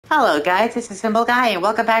Hello guys, this is Symbol Guy, and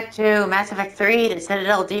welcome back to Mass Effect 3, the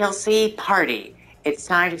Citadel DLC Party. It's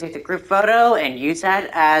time to take the group photo and use that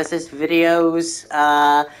as this video's,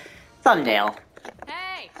 thumbnail.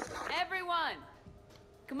 Hey, everyone!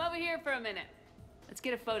 Come over here for a minute. Let's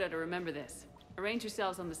get a photo to remember this. Arrange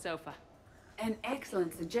yourselves on the sofa. An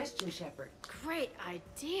excellent suggestion, Shepard. Great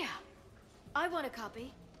idea. I want a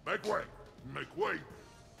copy. Make way! Make way!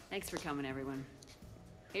 Thanks for coming, everyone.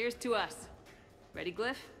 Here's to us. Ready,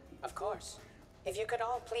 Glyph? Of course. If you could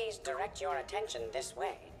all please direct your attention this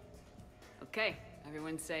way. Okay,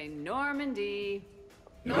 everyone say Normandy.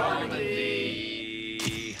 Normandy!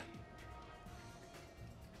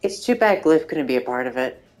 It's too bad Glyph couldn't be a part of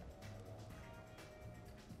it.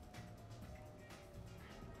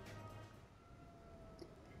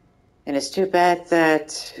 And it's too bad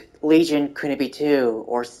that Legion couldn't be too,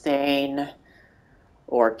 or Thane,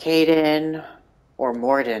 or Caden, or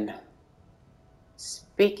Morden.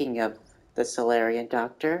 Speaking of the Solarian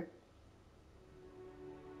Doctor,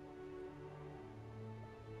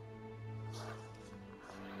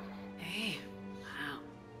 Hey, wow.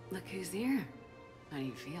 Look who's here. How do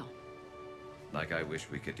you feel? Like I wish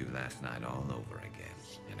we could do last night all over again,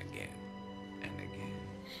 and again, and again.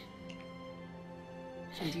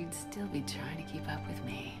 And you'd still be trying to keep up with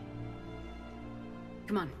me.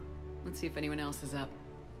 Come on, let's see if anyone else is up.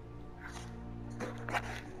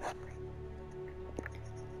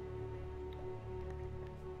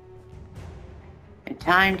 and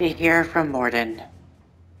time to hear from Morden.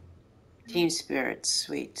 Team Spirit,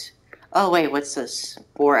 sweet. Oh wait, what's this?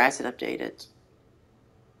 4 asset updated.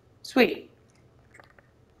 Sweet.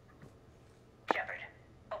 Shepard,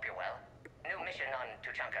 hope you're well. New mission on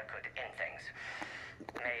Tuchanka could end things.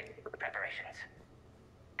 Made preparations.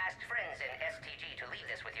 Asked friends in STG to leave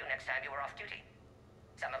this with you next time you were off duty.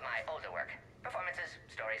 Some of my older work. Performances,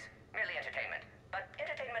 stories, merely entertainment. But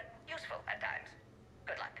entertainment useful at times.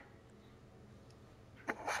 Good luck.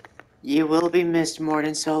 You will be missed,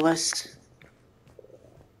 Morden Solus.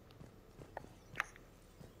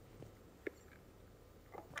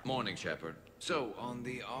 Morning, Shepard. So, on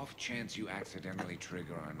the off chance you accidentally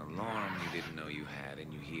trigger an alarm you didn't know you had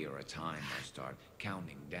and you hear a timer start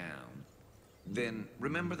counting down, then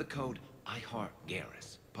remember the code I Heart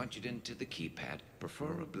Garrus. Punch it into the keypad,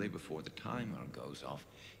 preferably before the timer goes off.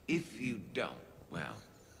 If you don't, well,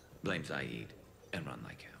 blame Zaid and run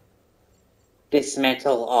like hell.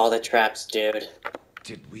 Dismantle all the traps, dude.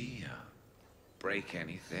 Did we, break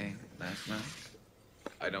anything last night?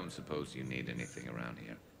 I don't suppose you need anything around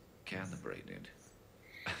here. Calibrated.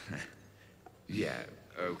 Yeah,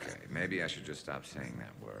 okay. Maybe I should just stop saying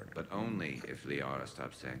that word. But only if Liara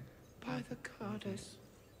stops saying, by the goddess.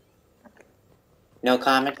 No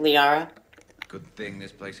comment, Liara? Good thing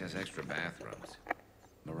this place has extra bathrooms.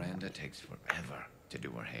 Miranda takes forever to do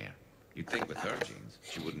her hair. You'd think with her genes,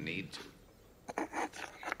 she wouldn't need to.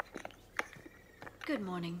 Good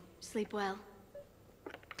morning. Sleep well.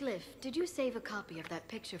 Glyph, did you save a copy of that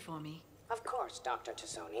picture for me? Of course, Dr.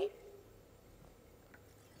 Tassoni.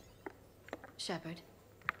 Shepard.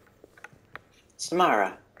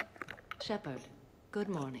 Samara. Shepard, good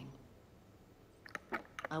morning.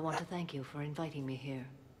 I want to thank you for inviting me here.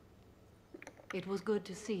 It was good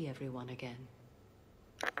to see everyone again.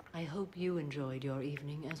 I hope you enjoyed your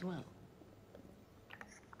evening as well.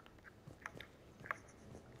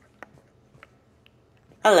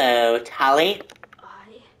 Hello, Tali.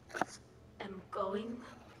 I am going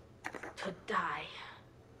to die.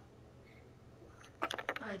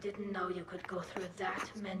 I didn't know you could go through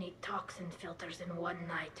that many toxin filters in one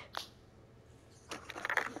night.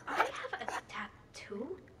 I have a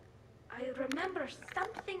tattoo? I remember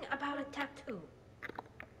something about a tattoo.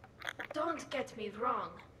 Don't get me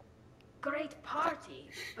wrong. Great party,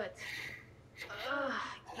 but...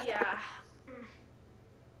 yeah.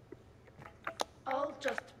 I'll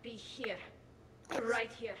just be here.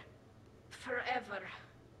 Right here. Forever.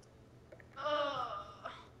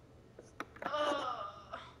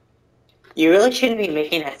 You really shouldn't be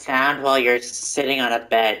making that sound while you're sitting on a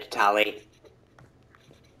bed, Tali.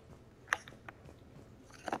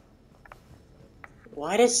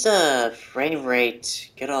 Why does the frame rate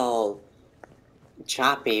get all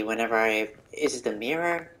choppy whenever Is it the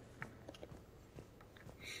mirror?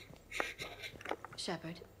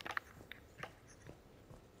 Shepard.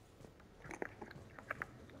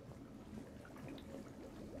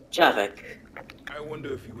 Javik. I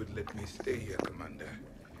wonder if you would let me stay here, Commander.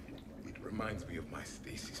 It reminds me of my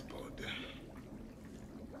stasis pod.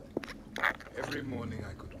 Every morning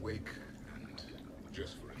I could wake and,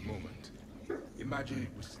 just for a moment, imagine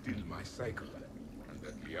it was still my cycle and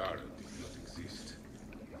that Liara did not exist.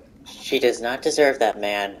 She does not deserve that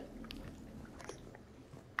man.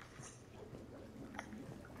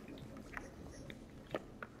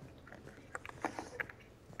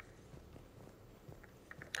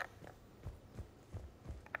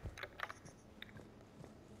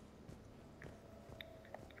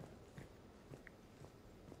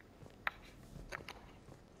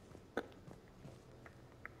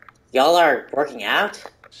 Y'all are working out?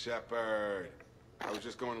 Shepard, I was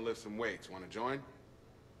just going to lift some weights. Want to join?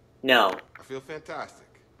 No. I feel fantastic.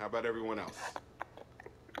 How about everyone else?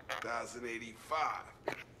 1,085,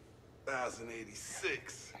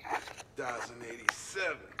 1,086,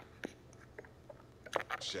 1,087.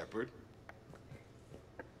 Shepard?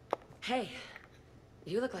 Hey,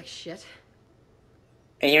 you look like shit.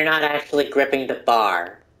 And you're not actually gripping the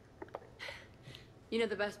bar. You know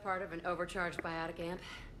the best part of an overcharged biotic amp?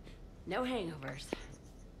 No hangovers.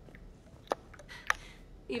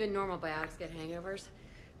 Even normal biotics get hangovers,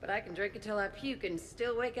 but I can drink until I puke and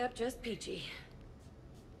still wake up just peachy.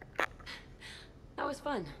 That was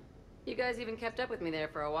fun. You guys even kept up with me there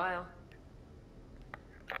for a while.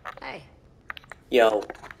 Hey. Yo.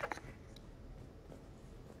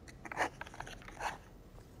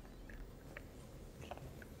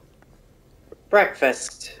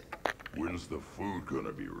 Breakfast. When's the food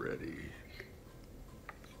gonna be ready?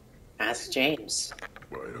 Ask James.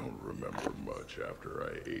 I don't remember much after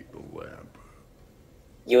I ate the lamp.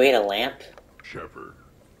 You ate a lamp? Shepard.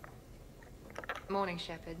 Morning,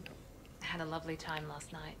 Shepard. Had a lovely time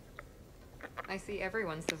last night. I see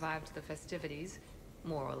everyone survived the festivities,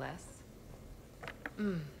 more or less.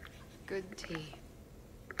 Good tea.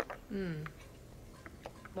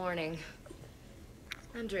 Morning.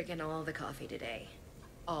 I'm drinking all the coffee today.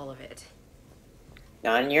 All of it.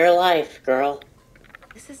 Not in your life, girl.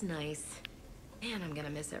 This is nice. Man, I'm gonna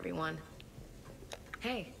miss everyone.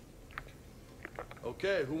 Hey.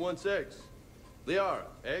 Okay, who wants eggs? Liara,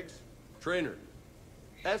 eggs? Trainer.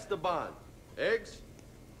 Esteban, eggs?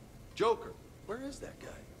 Joker, where is that guy?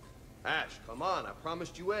 Ash, come on, I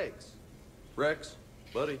promised you eggs. Rex,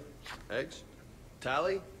 buddy, eggs?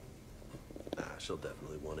 Tally? Nah, she'll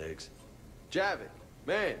definitely want eggs. Javik,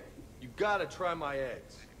 man, you gotta try my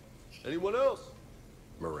eggs. Anyone else?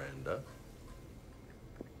 Miranda.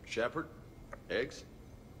 Shepard, eggs?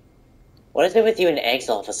 What is it with you and eggs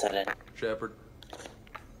all of a sudden? Shepard.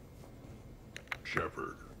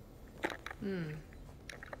 Shepard.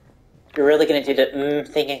 You're really gonna do the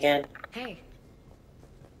thing again? Hey.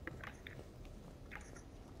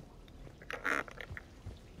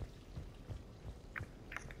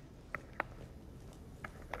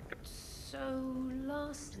 So,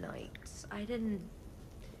 last night, I didn't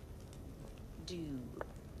do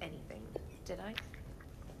anything, did I?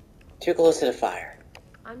 Too close to the fire.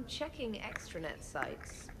 I'm checking extranet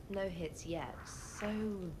sites. No hits yet, so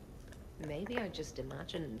maybe I just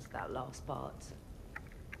imagined that last part.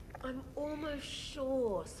 I'm almost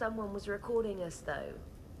sure someone was recording us, though.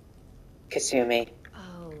 Kasumi.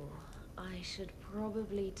 Oh, I should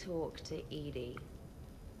probably talk to Edie.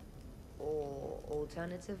 Or,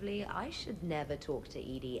 alternatively, I should never talk to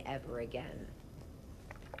Edie ever again.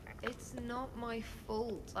 It's not my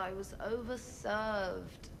fault. I was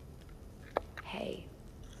overserved. Hey.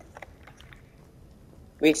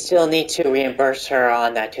 We still need to reimburse her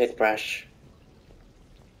on that toothbrush.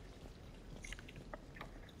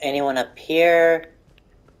 Anyone up here?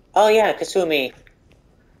 Oh yeah, Kasumi.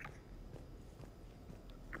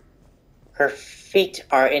 Her feet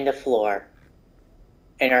are in the floor.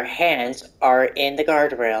 And her hands are in the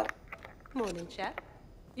guardrail. Morning, Chef.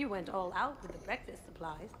 You went all out with the breakfast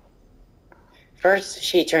supplies. First,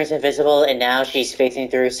 she turns invisible, and now she's phasing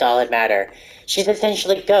through solid matter. She's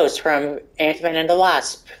essentially Ghost from Ant-Man and the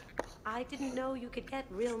Wasp. I didn't know you could get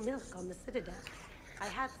real milk on the Citadel. I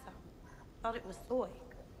had some. Thought it was soy.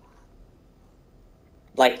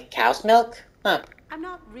 Like cow's milk? Huh. I'm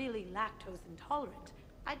not really lactose intolerant.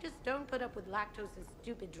 I just don't put up with lactose's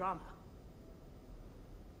stupid drama.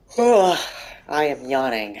 I am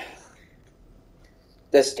yawning.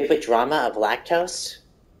 The stupid drama of lactose?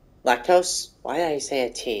 Lactose? Why did I say a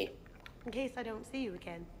T? In case I don't see you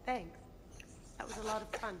again, thanks. That was a lot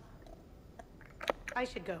of fun. I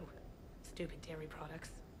should go. Stupid dairy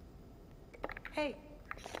products. Hey.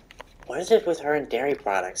 What is it with her and dairy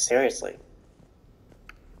products? Seriously.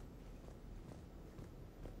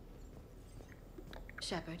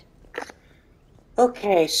 Shepard.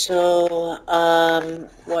 Okay, so,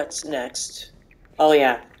 what's next? Oh,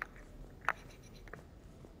 yeah.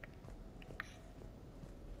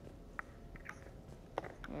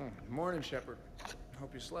 Morning, Shepard.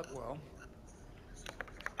 Hope you slept well.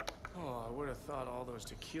 Oh, I would have thought all those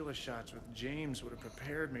tequila shots with James would have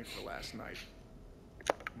prepared me for last night.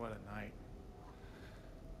 What a night.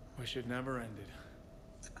 Wish it never ended.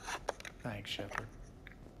 Thanks, Shepard.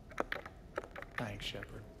 Thanks,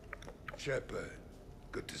 Shepard. Shepard,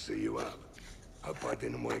 good to see you up. Hope I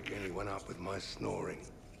didn't wake anyone up with my snoring.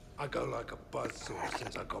 I go like a buzzsaw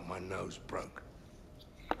since I got my nose broke.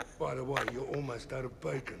 By the way, you're almost out of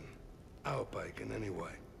bacon. Our bacon,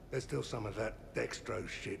 anyway. There's still some of that dextrose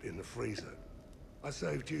shit in the freezer. I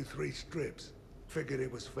saved you 3 strips. Figured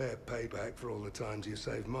it was fair payback for all the times you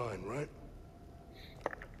saved mine, right?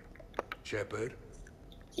 Shepard?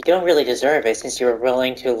 You don't really deserve it since you were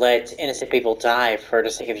willing to let innocent people die for the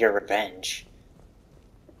sake of your revenge.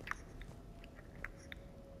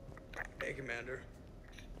 Hey, Commander.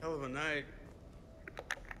 Hell of a night.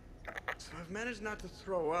 So I've managed not to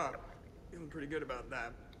throw up. Feeling pretty good about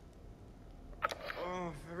that. Oh,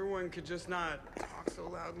 if everyone could just not talk so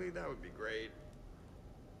loudly, that would be great.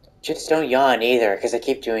 Just don't yawn either, because I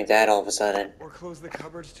keep doing that all of a sudden. Or close the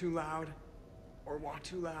cupboards too loud. Or walk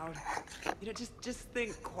too loud. You know, just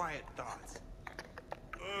think quiet thoughts.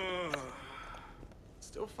 Ugh.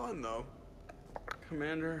 Still fun, though.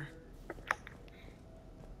 Commander.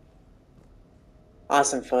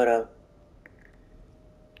 Awesome photo.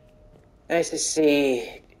 Nice to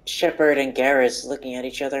see Shepard and Garrus looking at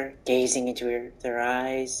each other, gazing into their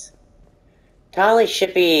eyes. Tali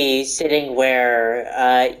should be sitting where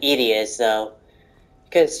Edie is, though.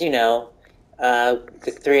 Because, you know,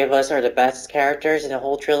 the 3 of us are the best characters in the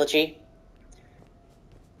whole trilogy.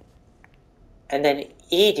 And then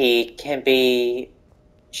Edie can be...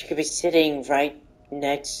 She could be sitting right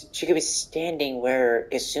next... She could be standing where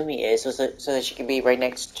Kasumi is, so that she can be right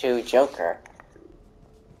next to Joker.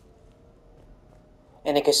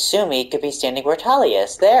 And then Kasumi could be standing where Tali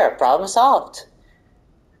is. There, problem solved.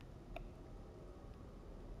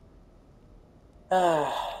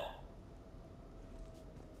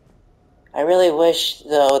 I really wish,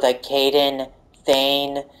 though, that Caden,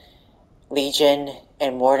 Thane, Legion,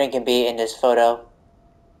 and Morden can be in this photo.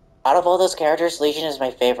 Out of all those characters, Legion is my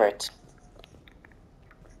favorite.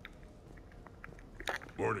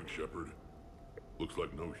 Morning, Shepard. Looks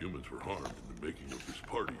like no humans were harmed in the making of this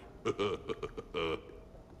party.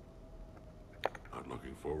 I'm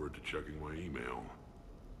looking forward to checking my email.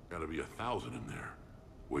 Gotta be 1,000 in there,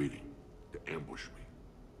 waiting to ambush me.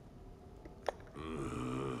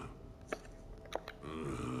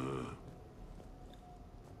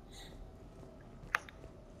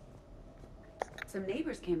 Some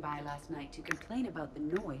neighbors came by last night to complain about the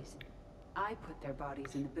noise. I put their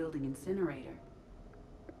bodies in the building incinerator.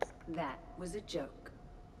 That was a joke.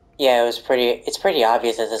 Yeah, it's pretty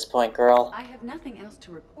obvious at this point, girl. I have nothing else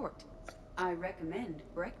to report. I recommend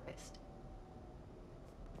breakfast.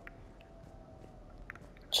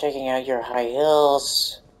 Checking out your high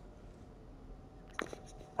heels.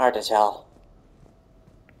 Hard to tell.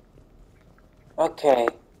 Okay.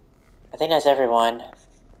 I think that's everyone.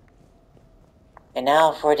 And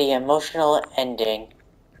now for the emotional ending.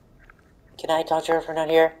 Can I talk to her for not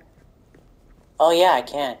here? Oh yeah, I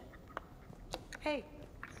can. Hey.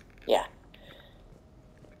 Yeah.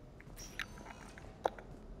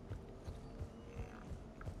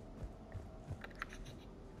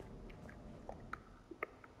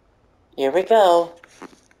 Here we go.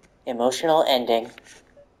 Emotional ending.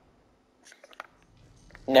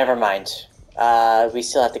 Never mind. We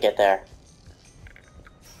still have to get there.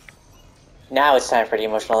 Now it's time for the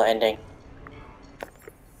emotional ending.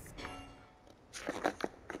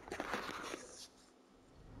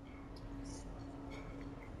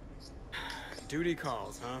 Duty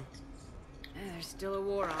calls, huh? There's still a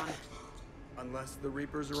war on. Unless the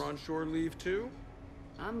Reapers are on shore leave too?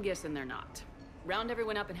 I'm guessing they're not. Round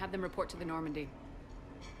everyone up and have them report to the Normandy.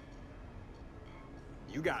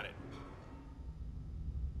 You got it.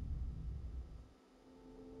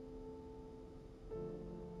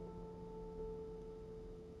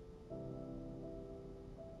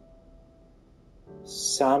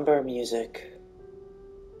 Somber music.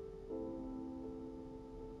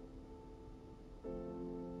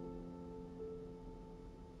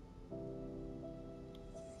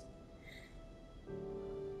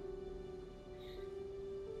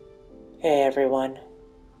 Hey everyone.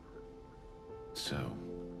 So,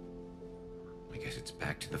 I guess it's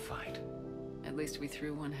back to the fight. At least we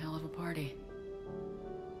threw one hell of a party.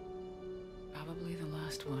 Probably the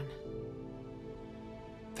last one.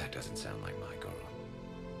 That doesn't sound like my girl.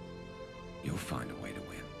 You'll find a way to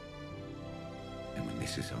win. And when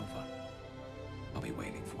this is over, I'll be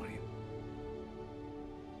waiting for you.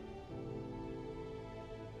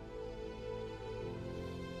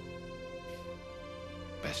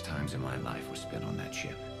 Best best times in my life were spent on that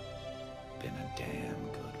ship. Been a damn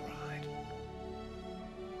good ride.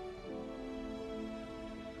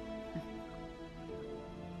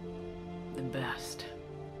 The best.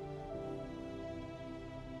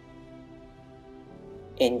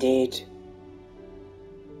 Indeed.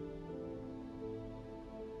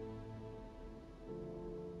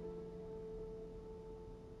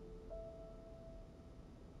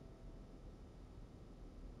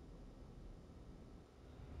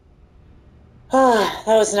 Ah,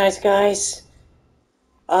 that was nice, guys.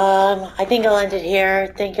 I think I'll end it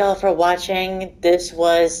here. Thank y'all for watching. This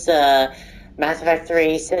was Mass Effect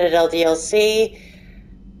 3 Citadel DLC,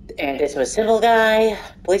 and this was Simple Guy.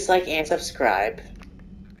 Please like and subscribe.